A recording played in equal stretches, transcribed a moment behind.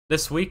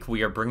This week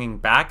we are bringing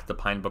back the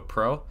Pinebook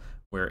Pro.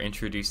 We're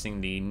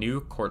introducing the new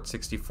Court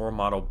 64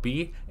 Model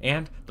B,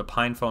 and the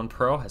PinePhone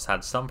Pro has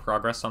had some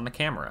progress on the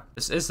camera.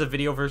 This is the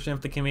video version of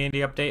the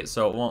community update,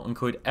 so it won't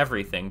include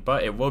everything,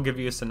 but it will give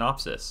you a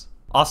synopsis.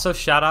 Also,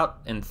 shout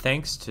out and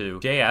thanks to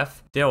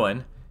JF,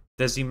 Dylan,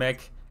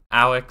 Dizzymick,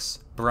 Alex,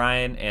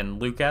 Brian, and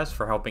Lucas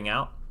for helping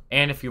out.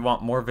 And if you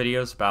want more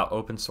videos about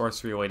open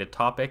source related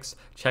topics,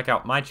 check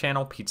out my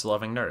channel, Pizza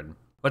Loving Nerd.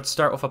 Let's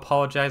start with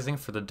apologizing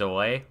for the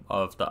delay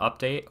of the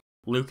update.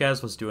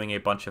 Lucas was doing a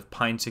bunch of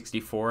Pine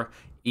 64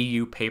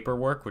 EU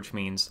paperwork, which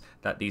means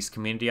that these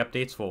community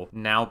updates will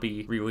now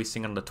be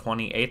releasing on the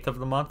 28th of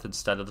the month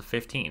instead of the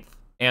 15th.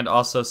 And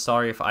also,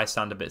 sorry if I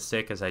sound a bit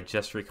sick as I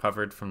just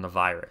recovered from the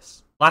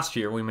virus. Last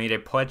year, we made a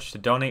pledge to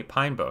donate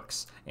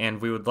Pinebooks, and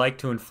we would like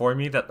to inform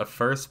you that the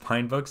first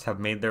Pinebooks have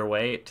made their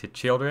way to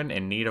children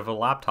in need of a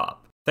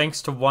laptop.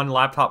 Thanks to one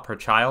laptop per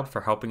child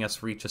for helping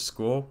us reach a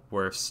school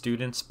where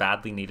students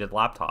badly needed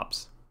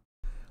laptops.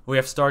 We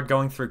have started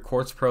going through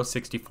Quartz Pro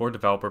 64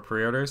 developer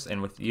pre-orders,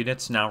 and with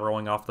units now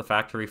rolling off the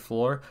factory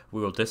floor,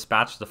 we will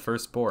dispatch the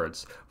first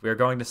boards. We are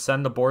going to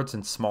send the boards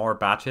in smaller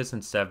batches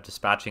instead of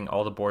dispatching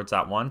all the boards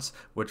at once,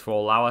 which will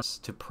allow us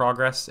to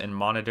progress and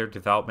monitor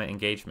development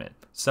engagement.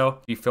 So,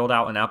 if you filled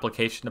out an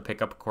application to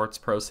pick up a Quartz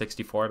Pro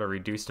 64 at a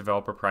reduced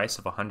developer price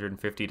of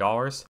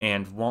 $150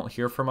 and won't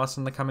hear from us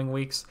in the coming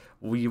weeks,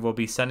 we will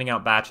be sending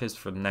out batches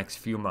for the next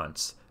few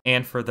months.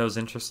 And for those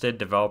interested,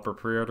 developer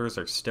pre-orders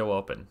are still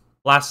open.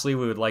 Lastly,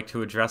 we would like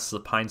to address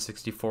the Pine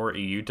 64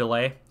 EU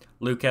delay.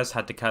 Lucas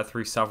had to cut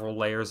through several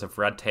layers of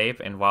red tape,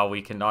 and while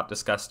we cannot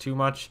discuss too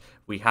much,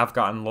 we have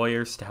gotten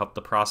lawyers to help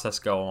the process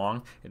go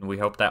along, and we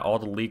hope that all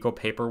the legal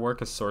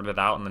paperwork is sorted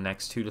out in the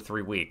next 2 to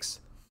 3 weeks.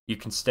 You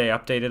can stay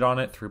updated on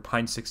it through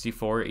Pine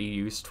 64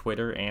 EU's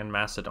Twitter and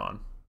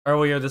Mastodon.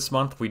 Earlier this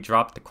month, we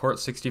dropped the Court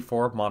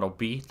 64 Model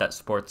B that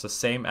sports the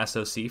same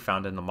SoC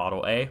found in the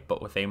Model A,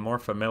 but with a more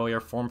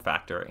familiar form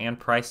factor and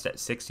priced at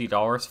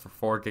 $60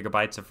 for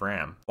 4GB of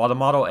RAM. While the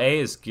Model A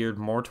is geared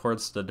more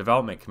towards the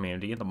development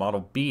community, the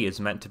Model B is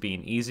meant to be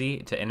an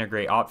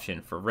easy-to-integrate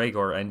option for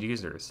regular end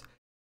users.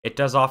 It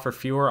does offer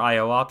fewer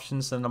I/O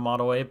options than the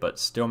Model A, but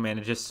still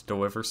manages to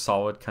deliver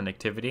solid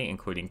connectivity,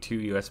 including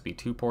 2 USB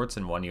 2 ports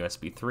and 1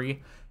 USB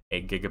 3,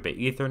 a Gigabit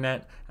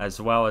Ethernet, as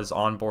well as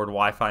onboard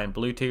Wi-Fi and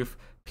Bluetooth,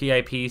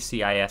 PIP,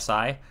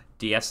 CISI,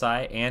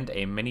 DSI, and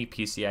a mini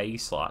PCIe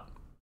slot.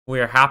 We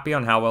are happy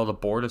on how well the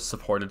board is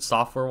supported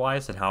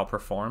software-wise and how it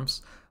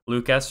performs.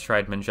 Lucas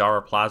tried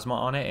Manjaro Plasma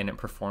on it and it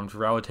performed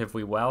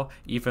relatively well,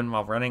 even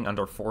while running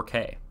under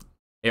 4K.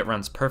 It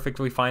runs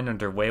perfectly fine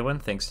under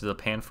Wayland thanks to the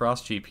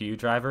Panfrost GPU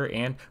driver,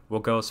 and will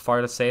go as far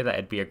to say that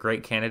it'd be a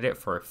great candidate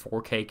for a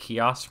 4K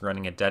kiosk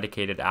running a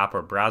dedicated app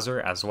or browser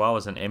as well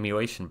as an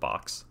emulation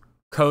box.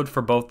 Code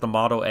for both the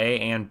Model A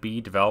and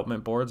B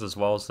development boards as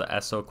well as the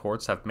SO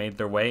Quartz have made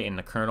their way in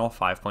the kernel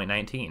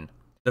 5.19.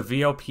 The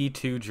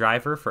VLP2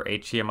 driver for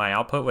HDMI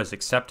output was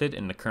accepted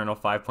in the kernel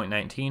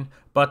 5.19,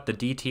 but the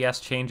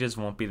DTS changes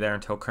won't be there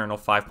until kernel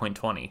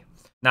 5.20.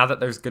 Now that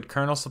there's good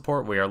kernel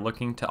support, we are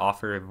looking to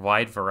offer a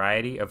wide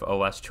variety of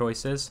OS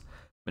choices.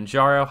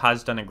 Manjaro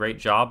has done a great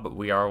job, but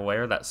we are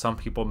aware that some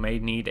people may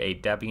need a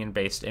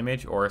Debian-based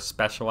image or a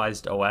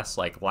specialized OS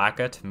like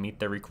Laka to meet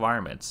their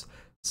requirements.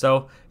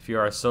 So, if you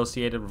are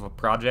associated with a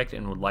project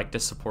and would like to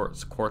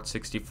support Court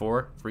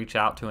 64, reach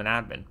out to an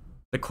admin.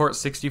 The Court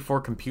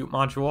 64 compute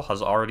module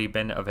has already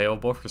been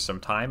available for some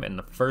time, and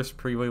the first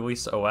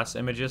pre-release OS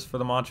images for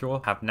the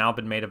module have now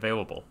been made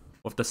available.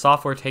 With the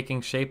software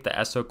taking shape,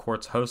 the SO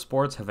Quartz host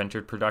boards have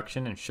entered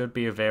production and should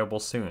be available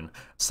soon.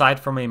 Aside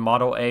from a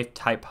Model A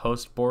type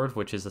host board,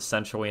 which is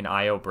essentially an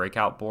I/O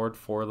breakout board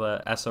for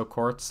the SO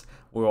Quartz,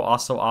 we will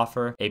also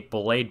offer a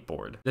Blade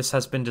board. This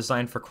has been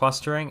designed for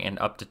clustering, and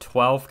up to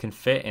 12 can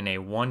fit in a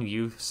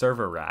 1U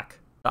server rack.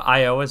 The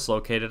I/O is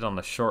located on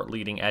the short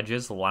leading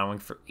edges, allowing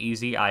for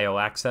easy I/O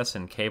access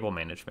and cable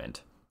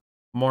management.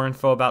 More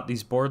info about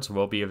these boards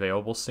will be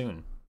available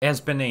soon. It has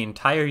been an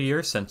entire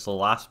year since the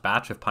last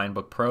batch of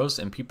Pinebook Pros,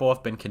 and people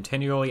have been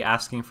continually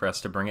asking for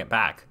us to bring it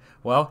back.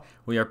 Well,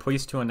 we are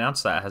pleased to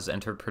announce that it has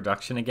entered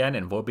production again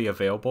and will be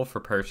available for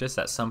purchase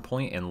at some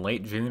point in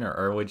late June or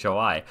early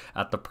July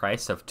at the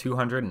price of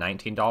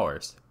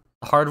 $219.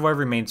 The hardware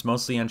remains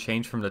mostly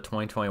unchanged from the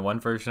 2021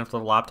 version of the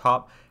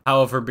laptop.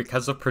 However,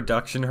 because of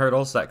production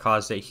hurdles that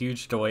caused a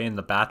huge delay in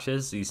the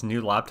batches, these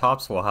new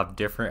laptops will have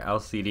different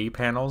LCD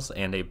panels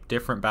and a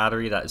different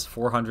battery that is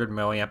 400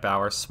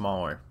 mAh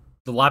smaller.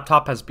 The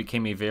laptop has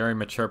become a very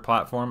mature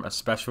platform,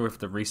 especially with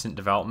the recent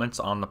developments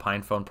on the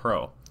PinePhone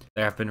Pro.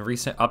 There have been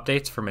recent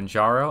updates for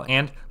Manjaro,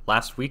 and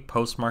last week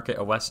Post-Market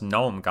OS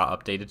GNOME got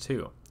updated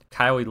too.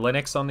 Kali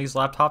Linux on these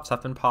laptops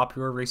have been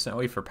popular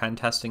recently for pen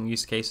testing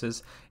use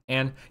cases,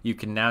 and you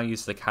can now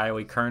use the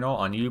Kali kernel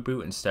on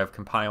U-boot instead of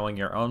compiling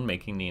your own,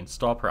 making the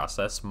install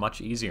process much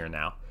easier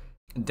now.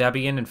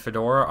 Debian and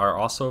Fedora are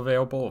also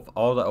available with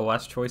all the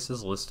OS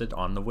choices listed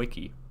on the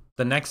wiki.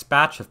 The next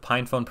batch of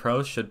PinePhone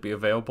Pros should be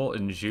available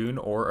in June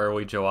or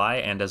early July,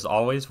 and as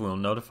always, we will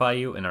notify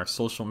you in our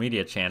social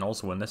media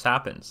channels when this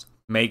happens.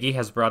 Maggie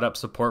has brought up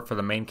support for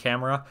the main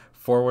camera,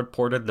 forward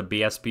ported the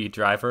BSB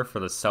driver for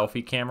the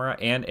selfie camera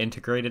and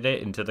integrated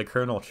it into the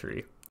kernel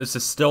tree. This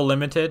is still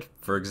limited.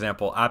 For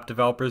example, app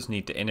developers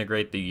need to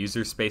integrate the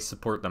user space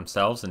support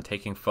themselves, and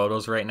taking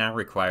photos right now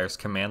requires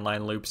command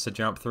line loops to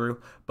jump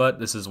through, but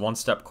this is one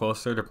step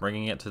closer to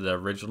bringing it to the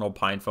original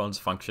PinePhone's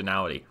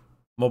functionality.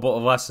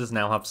 Mobile OSs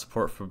now have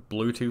support for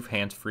Bluetooth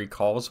hands-free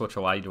calls, which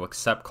allow you to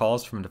accept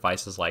calls from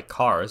devices like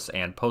cars,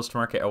 and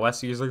post-market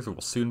OS users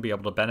will soon be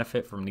able to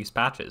benefit from these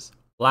patches.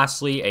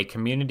 Lastly, a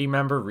community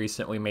member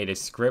recently made a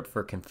script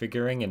for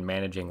configuring and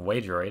managing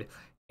Waydroid,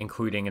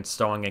 including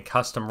installing a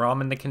custom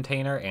ROM in the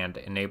container and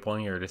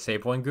enabling or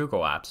disabling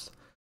Google Apps.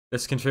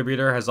 This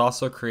contributor has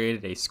also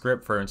created a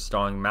script for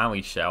installing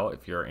Maui Shell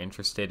if you're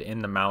interested in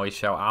the Maui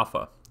Shell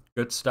alpha.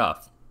 Good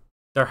stuff.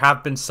 There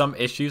have been some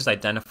issues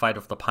identified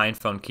with the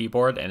PinePhone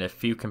keyboard and a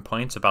few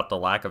complaints about the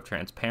lack of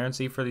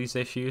transparency for these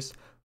issues,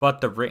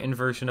 but the written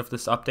version of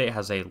this update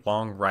has a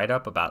long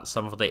write-up about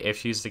some of the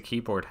issues the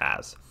keyboard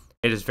has.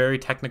 It is very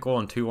technical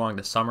and too long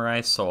to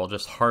summarize, so I'll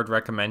just hard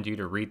recommend you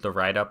to read the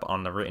write-up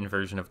on the written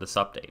version of this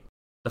update.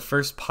 The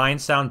first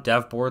PineSound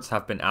dev boards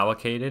have been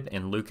allocated,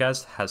 and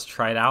Lucas has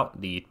tried out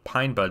the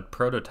PineBud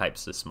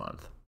prototypes this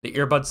month. The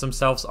earbuds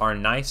themselves are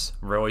nice,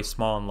 really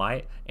small and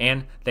light,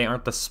 and they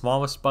aren't the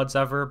smallest buds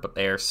ever, but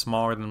they are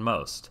smaller than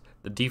most.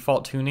 The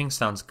default tuning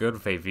sounds good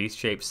with a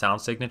V-shaped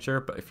sound signature,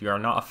 but if you are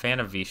not a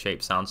fan of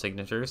V-shaped sound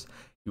signatures,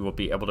 you will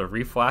be able to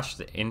reflash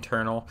the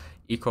internal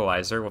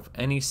equalizer with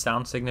any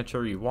sound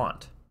signature you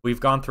want. We've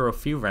gone through a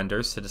few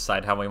renders to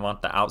decide how we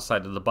want the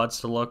outside of the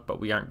buds to look, but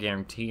we aren't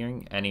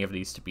guaranteeing any of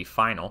these to be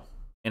final.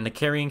 And the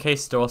carrying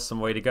case still has some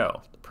way to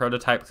go. The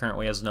prototype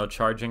currently has no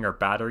charging or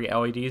battery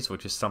LEDs,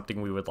 which is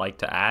something we would like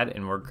to add,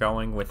 and we're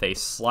going with a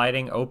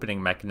sliding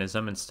opening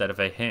mechanism instead of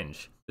a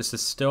hinge. This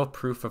is still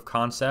proof of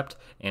concept,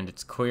 and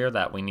it's clear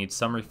that we need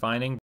some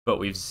refining, but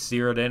we've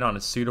zeroed in on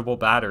a suitable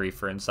battery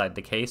for inside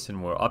the case,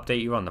 and we'll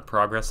update you on the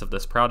progress of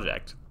this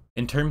project.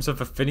 In terms of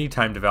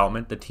AffiniTime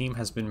development, the team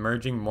has been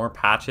merging more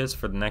patches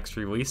for the next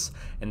release,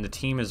 and the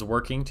team is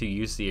working to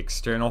use the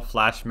external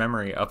flash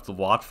memory of the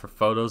watch for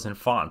photos and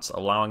fonts,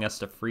 allowing us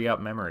to free up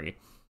memory.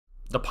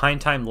 The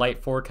PineTime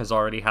Light Fork has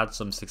already had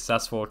some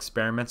successful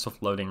experiments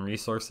with loading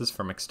resources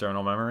from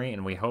external memory,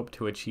 and we hope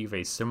to achieve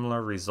a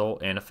similar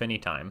result in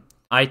AffiniTime.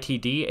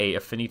 ITD, a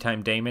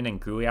AffiniTime daemon and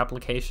GUI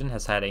application,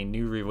 has had a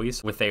new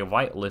release with a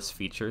whitelist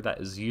feature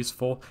that is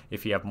useful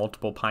if you have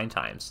multiple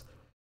PineTimes.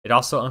 It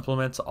also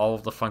implements all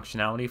of the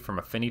functionality from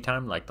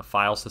AffiniTime, like the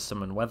file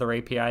system and weather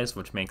APIs,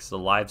 which makes the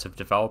lives of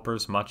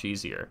developers much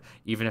easier,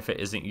 even if it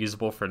isn't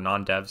usable for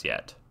non-devs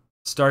yet.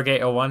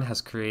 Stargate 01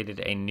 has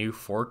created a new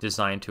fork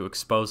designed to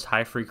expose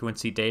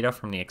high-frequency data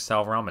from the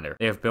accelerometer.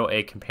 They have built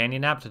a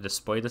companion app to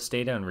display this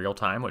data in real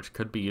time, which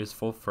could be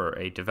useful for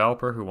a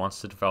developer who wants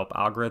to develop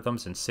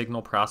algorithms and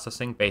signal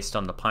processing based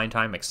on the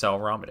PineTime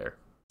accelerometer.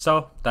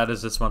 So, that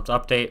is this month's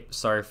update.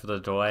 Sorry for the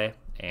delay,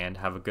 and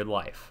have a good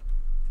life.